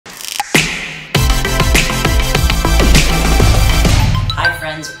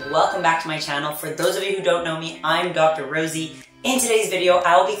welcome back to my channel. For those of you who don't know me, I'm Dr. Rosie. In today's video,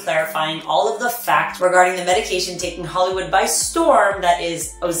 I will be clarifying all of the facts regarding the medication taking Hollywood by storm that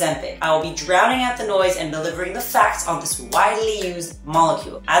is Ozempic. I will be drowning out the noise and delivering the facts on this widely used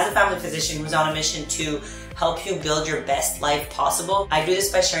molecule. As a family physician who's on a mission to help you build your best life possible, I do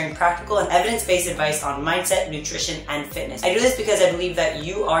this by sharing practical and evidence-based advice on mindset, nutrition, and fitness. I do this because I believe that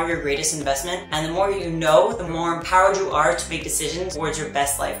you are your greatest investment, and the more you know, the more empowered you are to make decisions towards your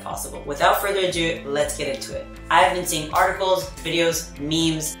best life possible. Without further ado, let's get into it. I have been seeing articles, videos,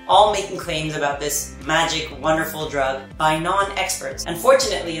 memes, all making claims about this magic, wonderful drug by non-experts.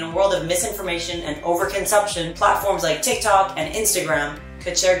 Unfortunately, in a world of misinformation and overconsumption, platforms like TikTok and Instagram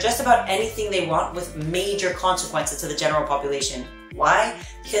could share just about anything they want with major consequences to the general population. Why?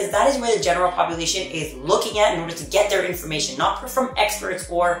 Because that is where the general population is looking at in order to get their information, not from experts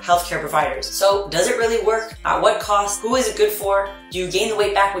or healthcare providers. So, does it really work? At what cost? Who is it good for? Do you gain the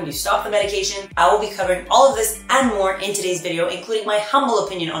weight back when you stop the medication? I will be covering all of this and more in today's video, including my humble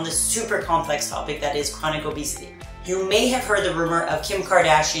opinion on this super complex topic that is chronic obesity. You may have heard the rumor of Kim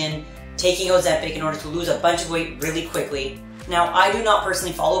Kardashian taking Ozempic in order to lose a bunch of weight really quickly. Now, I do not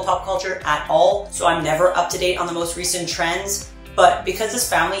personally follow pop culture at all, so I'm never up to date on the most recent trends, but because this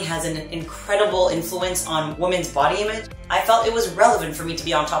family has an incredible influence on women's body image, I felt it was relevant for me to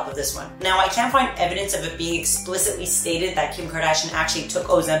be on top of this one. Now, I can't find evidence of it being explicitly stated that Kim Kardashian actually took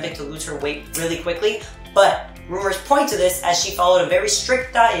Ozempic to lose her weight really quickly, but rumors point to this as she followed a very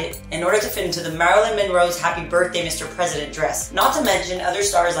strict diet in order to fit into the Marilyn Monroe's Happy Birthday Mr. President dress. Not to mention other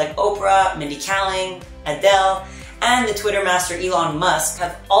stars like Oprah, Mindy Kaling, Adele, and the Twitter master Elon Musk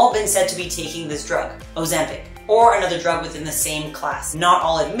have all been said to be taking this drug, Ozempic, or another drug within the same class, not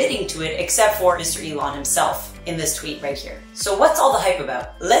all admitting to it except for Mr. Elon himself in this tweet right here. So what's all the hype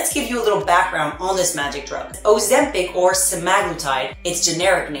about? Let's give you a little background on this magic drug. Ozempic, or Semaglutide, its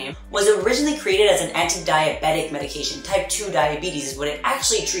generic name, was originally created as an anti-diabetic medication. Type 2 diabetes is what it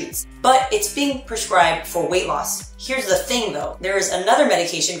actually treats, but it's being prescribed for weight loss. Here's the thing though, there is another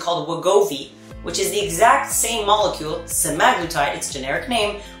medication called Wegovy, which is the exact same molecule, semaglutide, its generic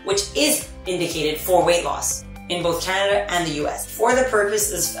name, which is indicated for weight loss in both Canada and the US. For the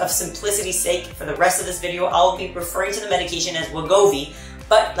purposes of simplicity's sake, for the rest of this video, I'll be referring to the medication as Wegovy,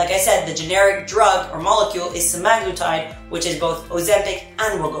 but like I said, the generic drug or molecule is semaglutide, which is both Ozempic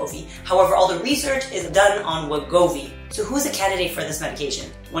and Wegovy. However, all the research is done on Wegovy. So who's a candidate for this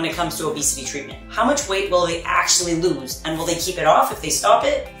medication when it comes to obesity treatment? How much weight will they actually lose? And will they keep it off if they stop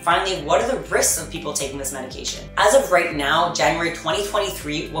it? Finally, what are the risks of people taking this medication? As of right now, January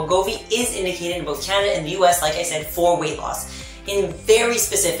 2023, Wegovy is indicated in both Canada and the US, like I said, for weight loss in very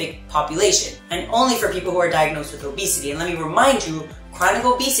specific population, and only for people who are diagnosed with obesity. And let me remind you, chronic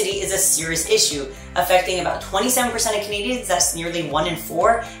obesity is a serious issue, affecting about 27% of Canadians, that's nearly 1 in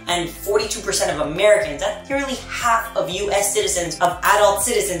 4, and 42% of Americans, that's nearly half of US citizens, of adult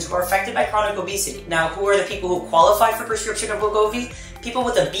citizens who are affected by chronic obesity. Now, who are the people who qualify for prescription of Wegovy? People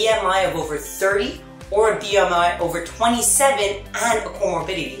with a BMI of over 30, or a BMI over 27 and a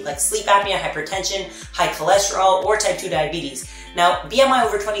comorbidity like sleep apnea, hypertension, high cholesterol, or type 2 diabetes. Now, BMI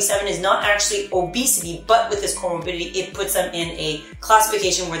over 27 is not actually obesity, but with this comorbidity, it puts them in a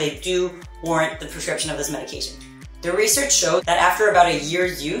classification where they do warrant the prescription of this medication. The research showed that after about a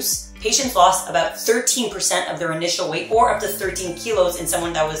year's use, patients lost about 13% of their initial weight, or up to 13 kilos in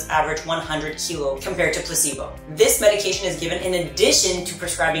someone that was average 100 kilos compared to placebo. This medication is given in addition to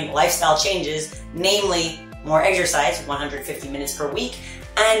prescribing lifestyle changes, namely more exercise, 150 minutes per week,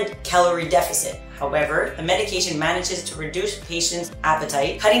 and calorie deficit. However, the medication manages to reduce patients'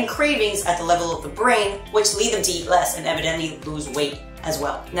 appetite, cutting cravings at the level of the brain, which lead them to eat less and evidently lose weight as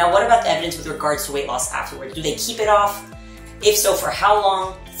well. Now, what about the evidence with regards to weight loss afterwards? Do they keep it off? If so, for how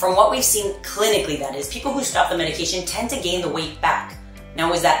long? From what we've seen clinically, that is, people who stop the medication tend to gain the weight back.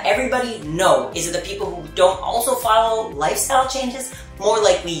 Now, is that everybody? No. Is it the people who don't also follow lifestyle changes? More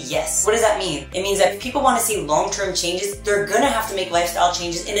likely, yes. What does that mean? It means that if people want to see long-term changes, they're gonna have to make lifestyle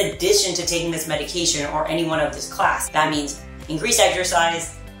changes in addition to taking this medication or any one of this class. That means increased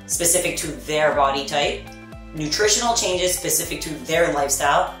exercise specific to their body type, nutritional changes specific to their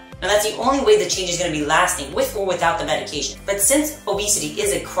lifestyle, and that's the only way the change is going to be lasting, with or without the medication. But since obesity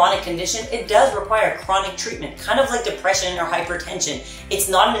is a chronic condition, it does require chronic treatment, kind of like depression or hypertension. It's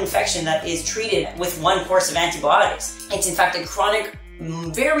not an infection that is treated with one course of antibiotics. It's in fact a chronic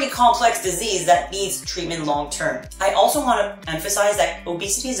very complex disease that needs treatment long term. I also want to emphasize that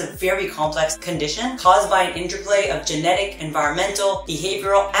obesity is a very complex condition caused by an interplay of genetic, environmental,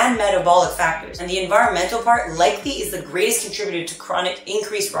 behavioral, and metabolic factors. And the environmental part likely is the greatest contributor to chronic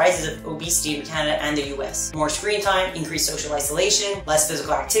increased rises of obesity in Canada and the US. More screen time, increased social isolation, less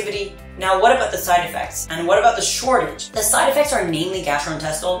physical activity. Now, what about the side effects? And what about the shortage? The side effects are mainly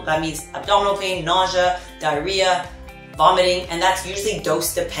gastrointestinal. That means abdominal pain, nausea, diarrhea, vomiting, and that's usually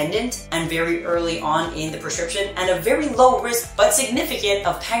dose dependent and very early on in the prescription, and a very low risk but significant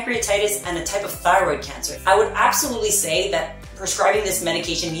of pancreatitis and a type of thyroid cancer. I would absolutely say that prescribing this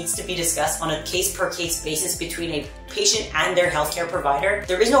medication needs to be discussed on a case-per-case basis between a patient and their healthcare provider.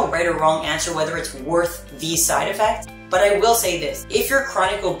 There is no right or wrong answer whether it's worth these side effects. But I will say this, if your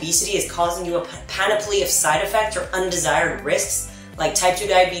chronic obesity is causing you a panoply of side effects or undesired risks, like type 2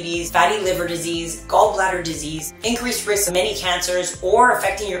 diabetes, fatty liver disease, gallbladder disease, increased risk of many cancers, or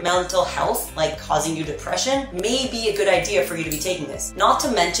affecting your mental health, like causing you depression, may be a good idea for you to be taking this. Not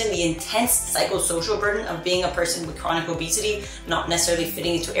to mention the intense psychosocial burden of being a person with chronic obesity, not necessarily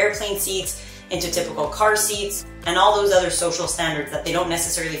fitting into airplane seats, into typical car seats, and all those other social standards that they don't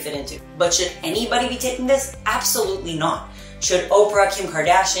necessarily fit into. But should anybody be taking this? Absolutely not. Should Oprah, Kim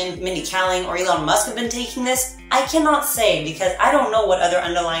Kardashian, Mindy Kaling, or Elon Musk have been taking this? I cannot say, because I don't know what other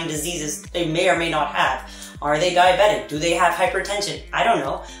underlying diseases they may or may not have. Are they diabetic? Do they have hypertension? I don't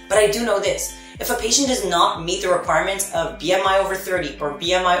know. But I do know this. If a patient does not meet the requirements of BMI over 30 or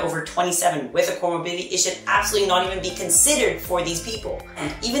BMI over 27 with a comorbidity, it should absolutely not even be considered for these people.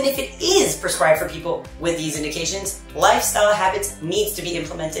 And even if it is prescribed for people with these indications, lifestyle habits needs to be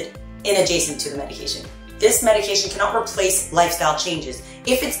implemented in adjacent to the medication. This medication cannot replace lifestyle changes.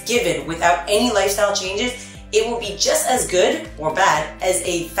 If it's given without any lifestyle changes, it will be just as good or bad as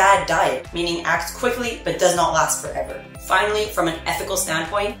a fad diet, meaning acts quickly but does not last forever. Finally, from an ethical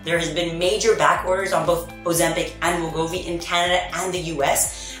standpoint, there has been major back orders on both Ozempic and Wegovy in Canada and the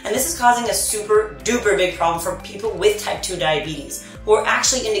US, and this is causing a super duper big problem for people with type 2 diabetes, who are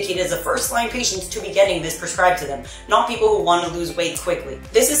actually indicated as the first-line patients to be getting this prescribed to them, not people who want to lose weight quickly.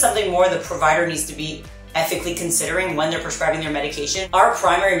 This is something more the provider needs to be ethically considering when they're prescribing their medication. Our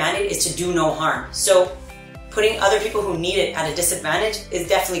primary mandate is to do no harm. So putting other people who need it at a disadvantage is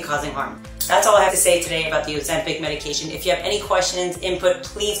definitely causing harm. That's all I have to say today about the Ozempic medication. If you have any questions, input,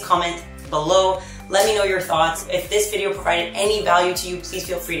 please comment below. Let me know your thoughts. If this video provided any value to you, please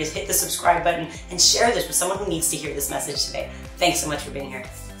feel free to hit the subscribe button and share this with someone who needs to hear this message today. Thanks so much for being here.